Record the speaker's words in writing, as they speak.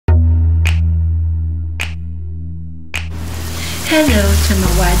Hello to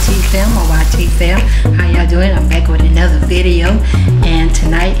my YT fam, how y'all doing? I'm back with another video, and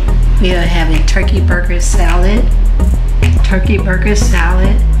tonight we are having turkey burger salad,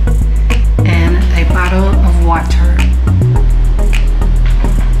 and a bottle of water.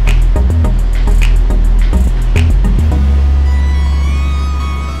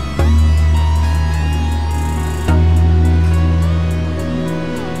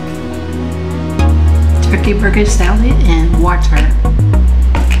 Turkey burger salad and water.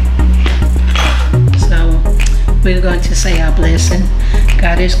 So we're going to say our blessing.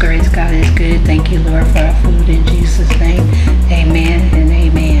 God is great, God is good. Thank you, Lord, for our food in Jesus' name. Amen and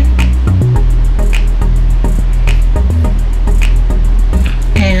amen.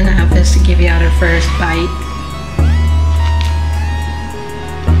 And I'm going to give y'all the first bite.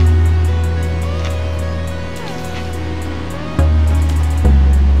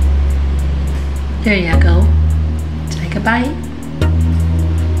 There you go. Take a bite.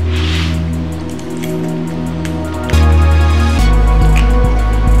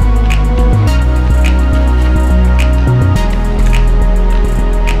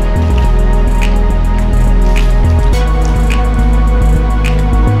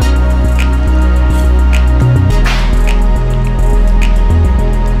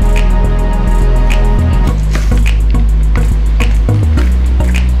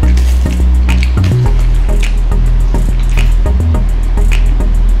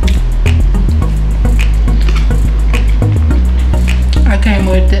 Came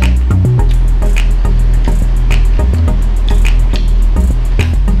with it.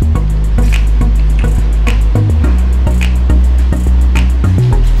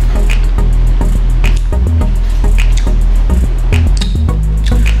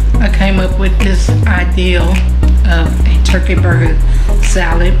 I came up with this ideal of a turkey burger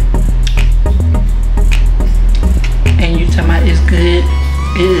salad, and you talking about it's good.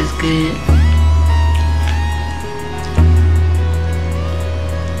 It is good.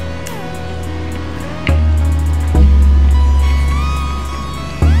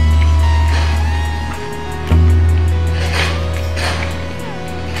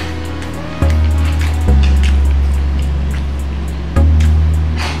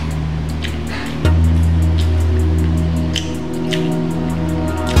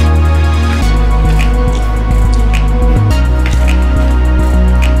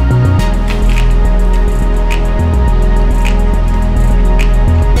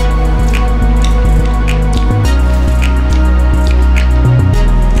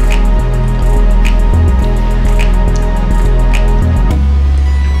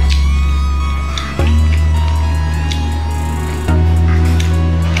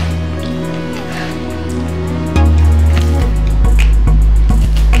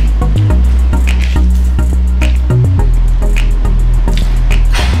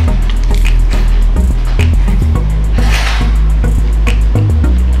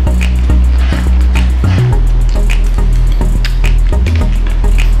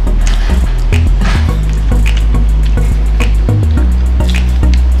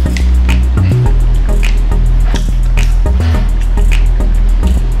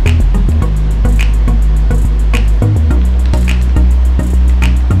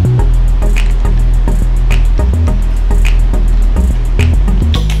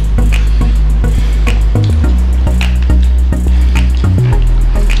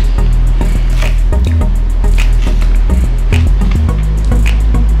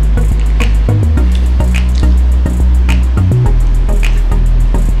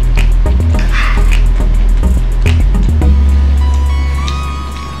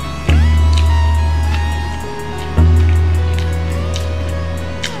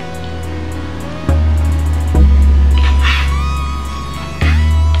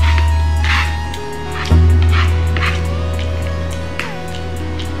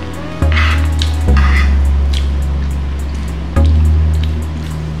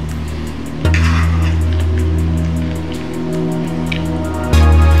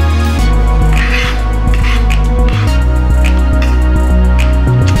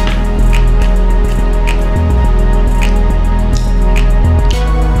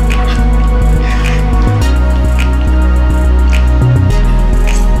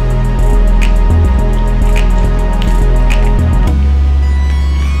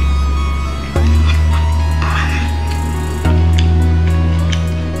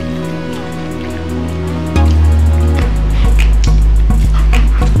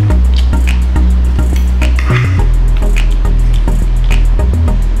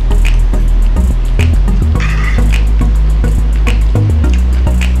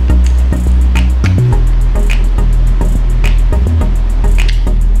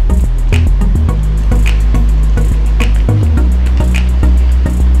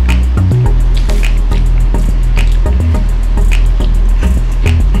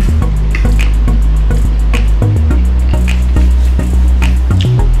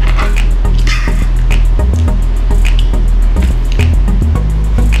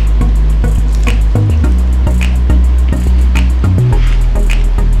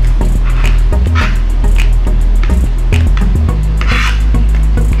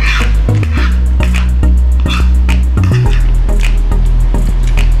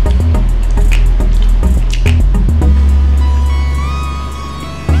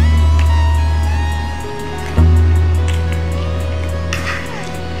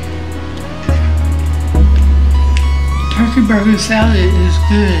 turkey burger salad is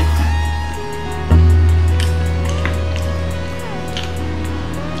good.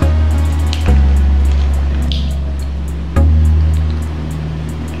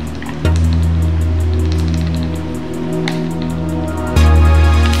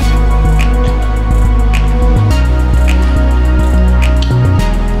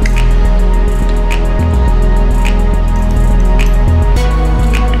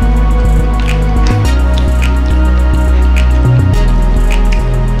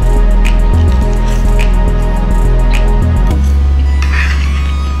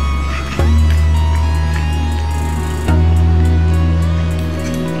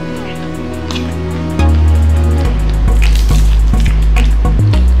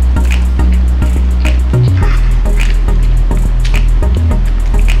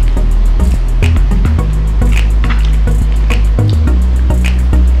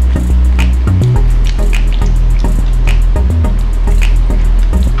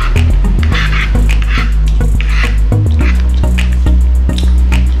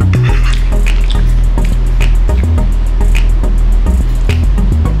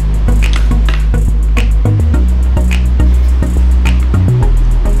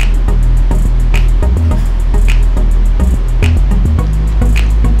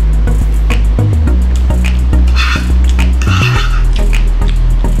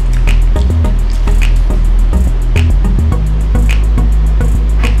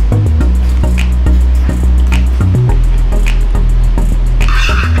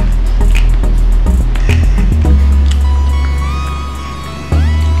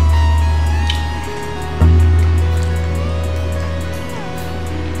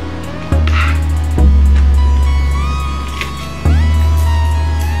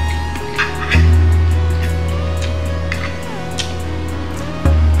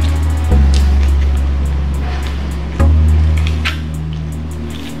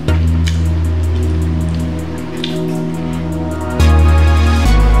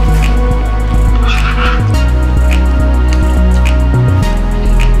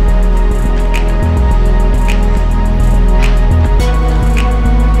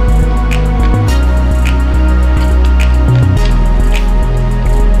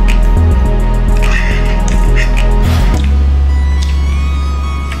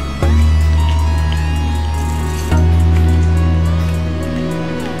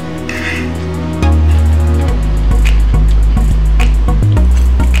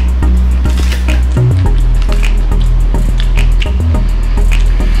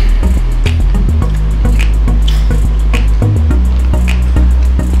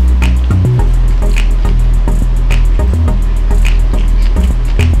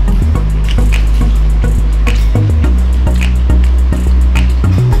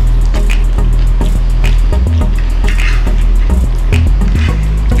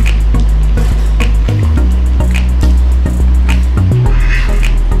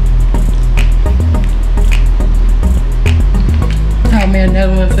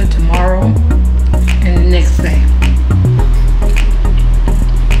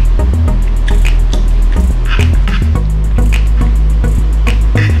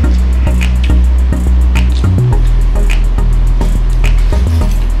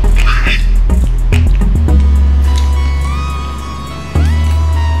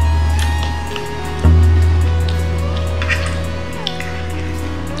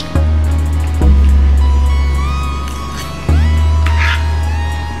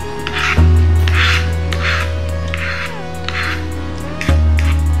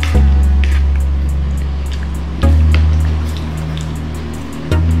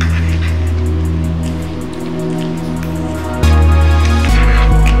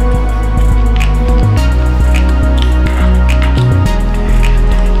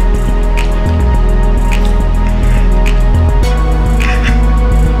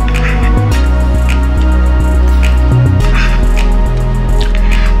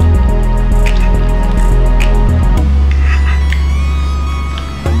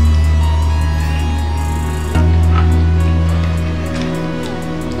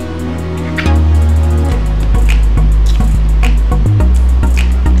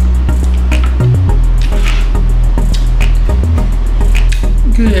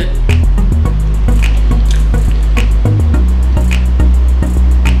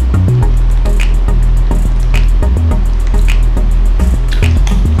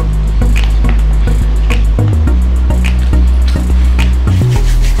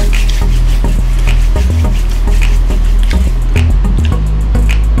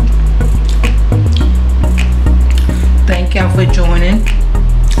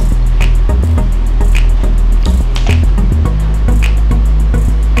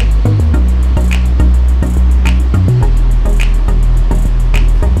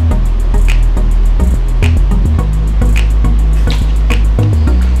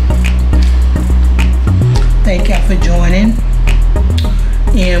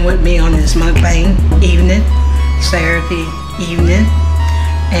 this mukbang evening, Saturday evening,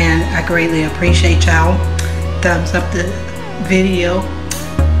 and I greatly appreciate y'all. Thumbs up the video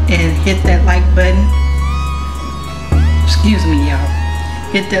and hit that like button. Excuse me, y'all.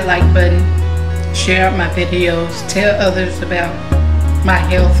 Hit that like button, share out my videos, tell others about my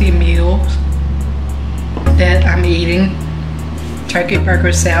healthy meals that I'm eating. Turkey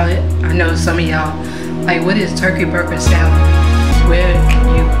burger salad. I know some of y'all like, what is turkey burger salad? Where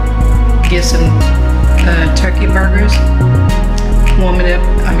you get some turkey burgers, warm it up,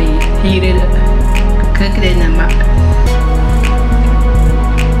 heat it, cook it in the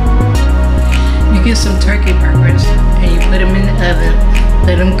You get some turkey burgers and you put them in the oven,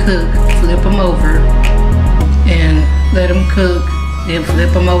 let them cook, flip them over, and let them cook, then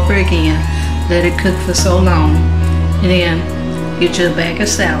flip them over again, let it cook for so long, and then get you a bag of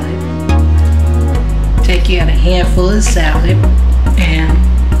salad. Take you out a handful of salad and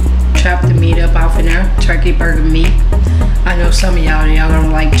chop the meat up off in there, turkey burger meat. I know some of y'all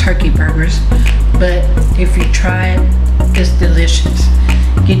don't like turkey burgers, but if you try it, it's delicious.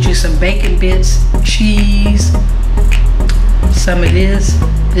 Get you some bacon bits, cheese, some of this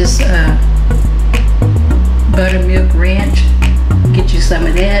buttermilk ranch. Get you some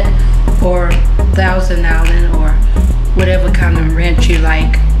of that, or Thousand Island, or whatever kind of ranch you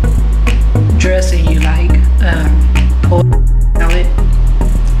like, dressing you like. Salad,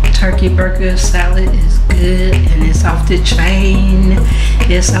 turkey burger salad is good, and it's off the chain.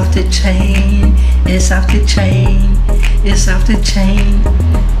 It's off the chain. It's off the chain. It's off the chain.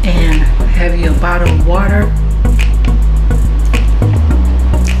 And have you a bottle of water.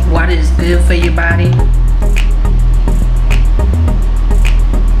 Water is good for your body.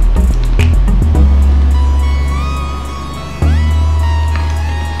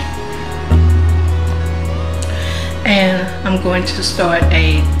 And I'm going to start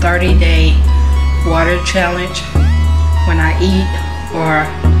a 30-day water challenge. When I eat or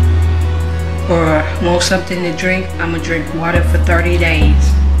want something to drink, I'm gonna drink water for 30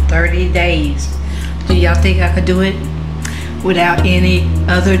 days. 30 days. Do y'all think I could do it without any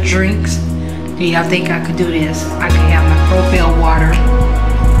other drinks? Do y'all think I could do this? I can have my propel water.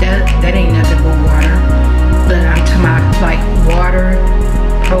 That ain't nothing but water. But I'm talking about like water,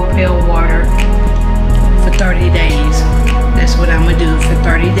 propel water, for 30 days. That's what I'm gonna do for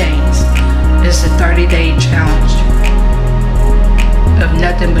 30 days. It's a 30-day challenge of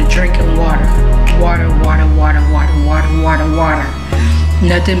nothing but drinking water. Water, water, water, water, water, water, water.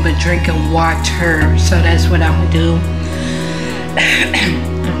 Nothing but drinking water. So that's what I'm gonna do.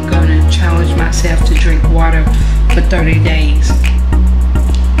 I'm gonna challenge myself to drink water for 30 days.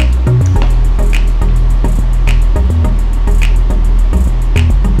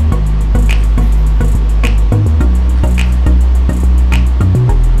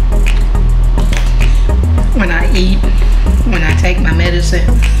 When I eat, when I take my medicine,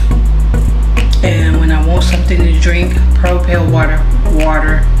 and when I want something to drink, propel water,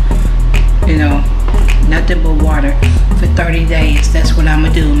 you know, nothing but water for 30 days. That's what I'm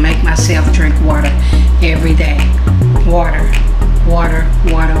gonna do. Make myself drink water every day. Water, water,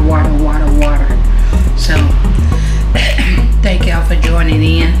 water, water, water, water. So thank y'all for joining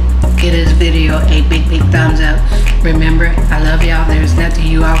in. Give this video a big thumbs up. Remember, I love y'all. There's nothing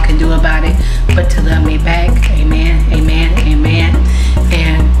you all can do about it but to love me back. Amen, amen, amen.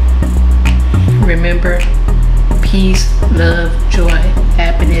 And remember, peace, love, joy,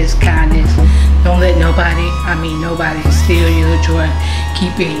 happiness, kindness. Don't let nobody steal your joy.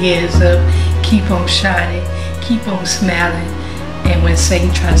 Keep your heads up, keep on shining, keep on smiling. And when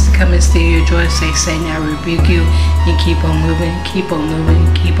Satan tries to come and steal your joy, say, Satan, I rebuke you, and keep on moving, keep on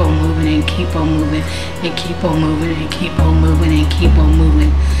moving, keep on moving, and keep on moving, and keep on moving, and keep on moving, and keep on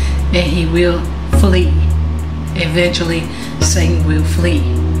moving. And he will flee. Eventually, Satan will flee.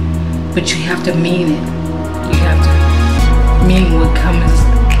 But you have to mean it. You have to mean what comes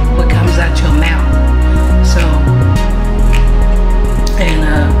out your mouth. So, and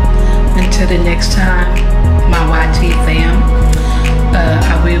until the next time, my YT fam,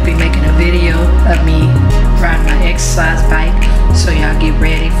 I will be making a video of me riding my exercise bike, so y'all get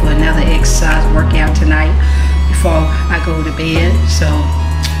ready for another exercise workout tonight before I go to bed. So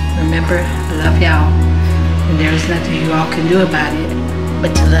remember, I love y'all, and there's nothing you all can do about it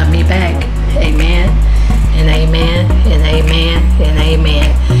but to love me back. Amen, and amen, and amen, and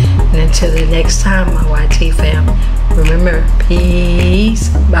amen. And until the next time, my YT fam, remember, peace,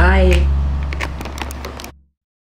 bye.